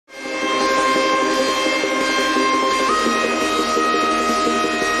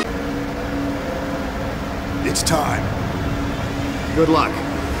time. Good luck,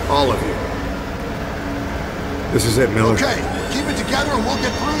 all of you. This is it, Miller. Okay, keep it together and we'll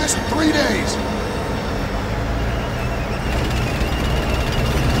get through this in 3 days.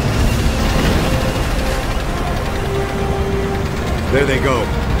 There they go.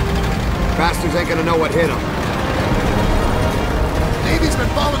 Bastards ain't gonna know what hit them. Navy's been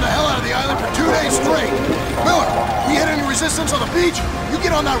bombing the hell out of the island for 2 days straight. Miller, we hit any resistance on the beach, you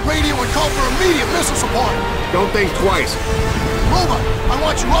get on that radio and call for immediate missile support. Don't think twice. Roma, I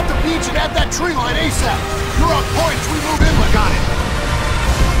want you up the beach and at that tree line ASAP. You're on point as we move inland. Got it.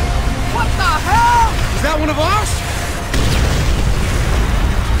 What the hell? Is that one of ours?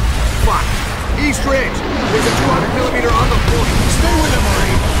 Fuck. East Ridge. There's a 200mm on the point. Stay with him,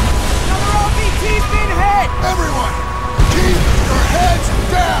 Marine. Another OPT's been hit! Everyone, keep your heads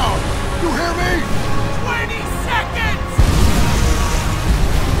down. You hear me? 20 seconds!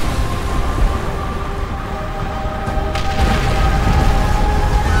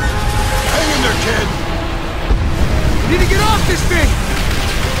 Hang in there, kid. We need to get off this thing!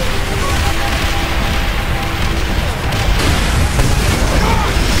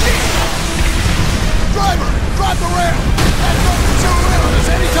 Driver, drop the rail. That boat can zero in on us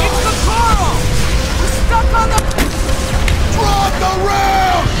anytime. It's the Carl! We're stuck on the... Drop the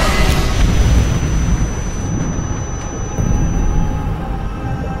rail!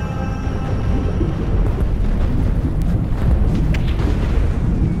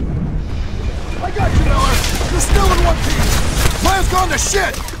 I got you, Miller. You're still in one piece. Plan's gone to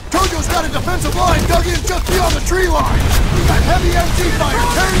shit. Tojo's got a defensive line dug in just beyond the tree line. We got heavy MG fire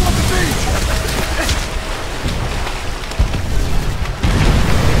tearing up the beach.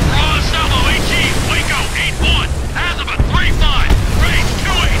 Waco, 8-1, Azimuth, 3-5, range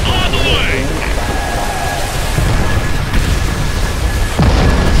 2-8, on the way!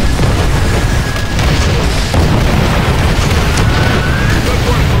 Good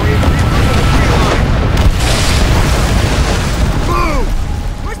work, Marine. Boom!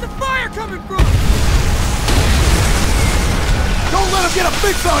 Where's the fire coming from? Don't let him get a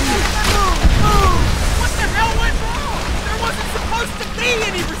fix on you! What the hell went wrong? There wasn't supposed to be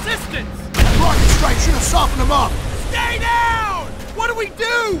any resistance! Rocket strike should have softened him up. Stay down! What do we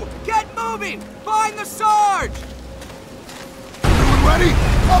do? Get moving! Find the Sarge! Everyone ready?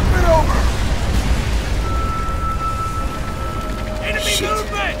 Up and over! Enemy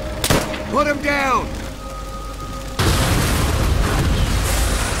movement! Put him down!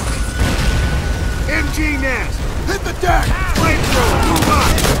 MG nest! Hit the deck! Flamethrower, move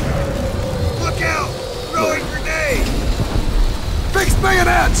up! Look out! Throwing grenade! Fixed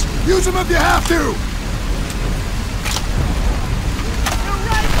bayonets! Use them if you have to! You're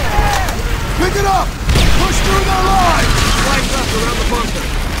right there! Pick it up! Push through their line! Flank left around the bunker!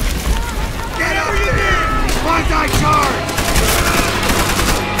 Get up there! Banzai charge!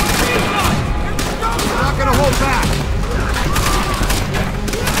 We're not gonna hold back!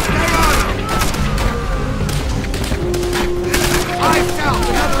 Stay on him! Eye south,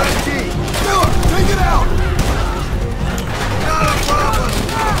 another MG! Miller, take it out! Not a problem!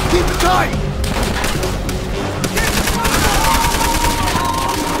 Keep it tight!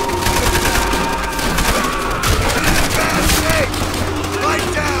 Fast shake! Light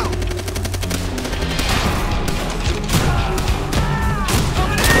down!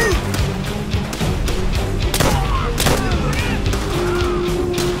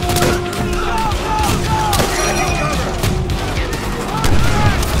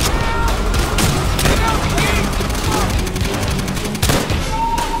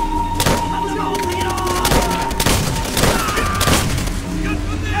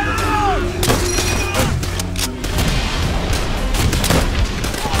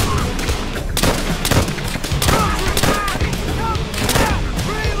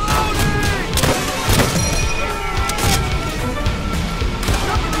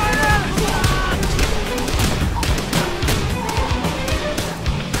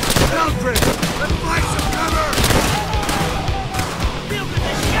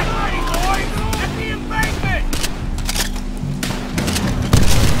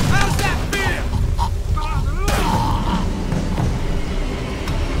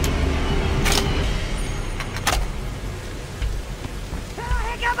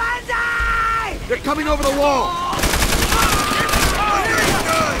 They're coming over the wall!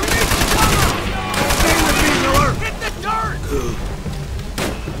 Stay with me, Miller! Hit the dirt!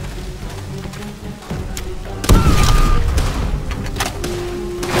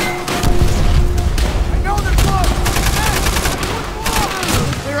 I know they're close!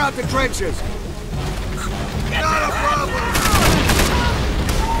 Clear out the trenches! Not a problem!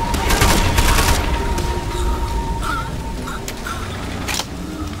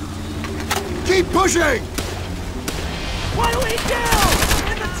 Keep pushing! What do we do?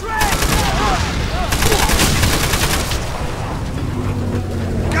 In the train!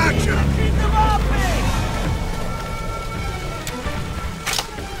 Gotcha! Keep them off me!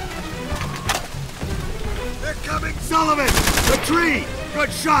 They're coming! Sullivan! The tree!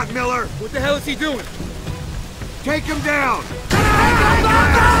 Good shot, Miller! What the hell is he doing? Take him down! Hit the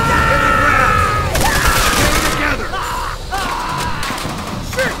grass! Stay together!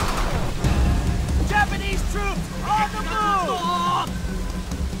 Shit! Japanese troops on the move!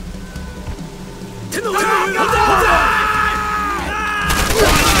 In the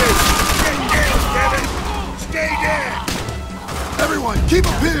Stay dead! Everyone, keep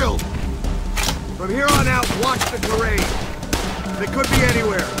them peeled! From here on out, watch the terrain. They could be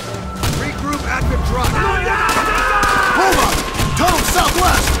anywhere. Regroup at the truck. Hold on! Tunnel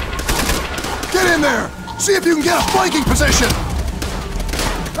southwest! Get in there! See if you can get a flanking position!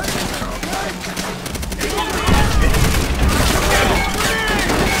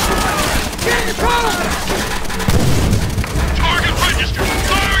 Target registered.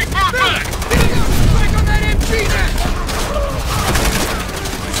 Firing perfect. Strike on that MG then!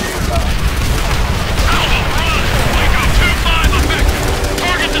 Alpha, run. Waco 2-5 effective.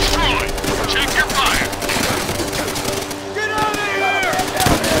 Target destroyed. Check your fire. Get out of here!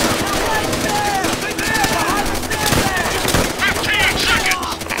 15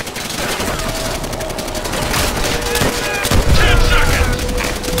 seconds. 10 seconds.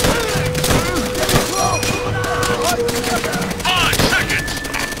 5 seconds.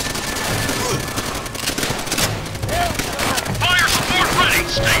 Fire support ready.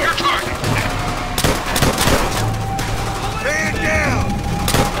 Stay your target. Man down!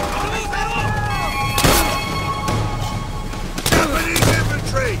 Japanese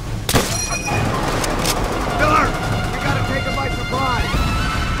infantry! Miller, we gotta take them by surprise.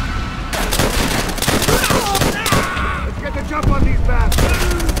 Let's get the jump on these bastards.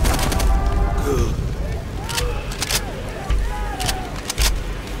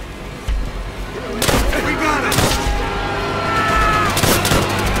 We got it!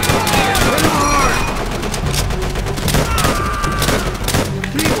 Hit 'em hard!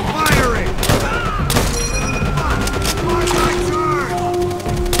 Keep firing! On my turn!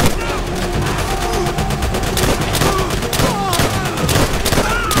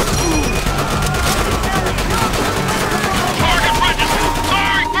 Target registered.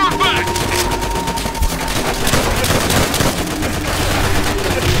 Firing perfect.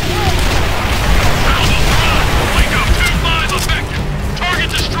 Alpha, run. Waco 2-5 effective. Target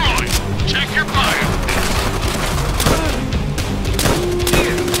destroyed. Check your fire.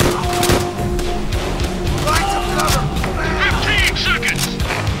 Find some cover! 15 seconds.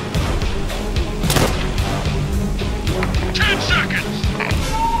 10 seconds.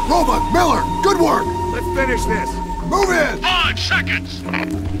 Robot, Miller, good work! Let's finish this! Move in! 5 seconds.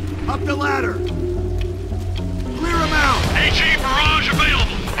 Up the ladder! Clear them out! HE barrage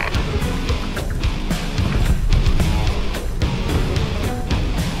available.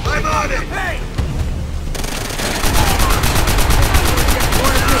 I'm on it! Hey!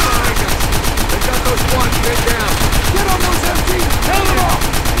 They got those squads pinned down! Get on those MGs! Tail them off!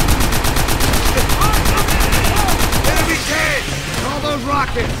 Enemy tank! All those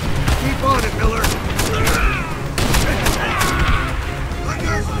rockets! Keep on it, Miller!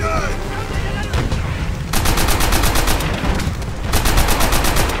 Understood!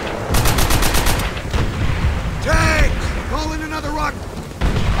 Tank! Call in another rocket!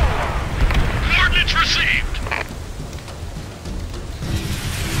 Coordinates received.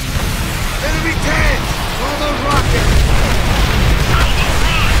 Enemy tank! All those rockets! Alpha,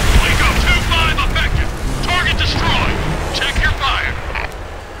 run. Waco 2-5 effective. Target destroyed. Check your fire.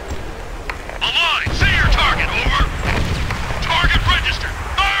 Align. See your target. Over. Target registered.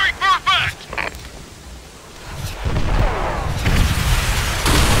 Firing perfect.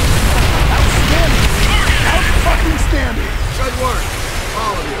 Target hit. Fucking standing! Good work!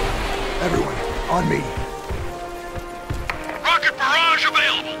 All of you! Everyone, on me. Rocket barrage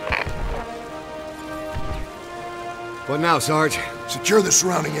available. What now, Sarge? Secure the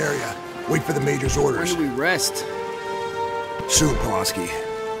surrounding area. Wait for the Major's orders. we rest? Soon, Pulaski.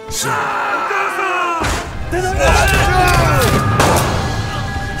 Soon.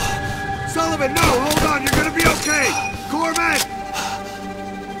 Sullivan, no! Hold on! You're gonna be okay! Corvette!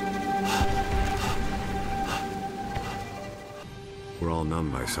 We're all numb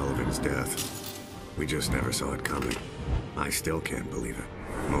by Sullivan's death. We just never saw it coming. I still can't believe it.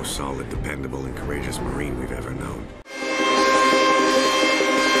 Most solid, dependable, and courageous Marine we've ever known.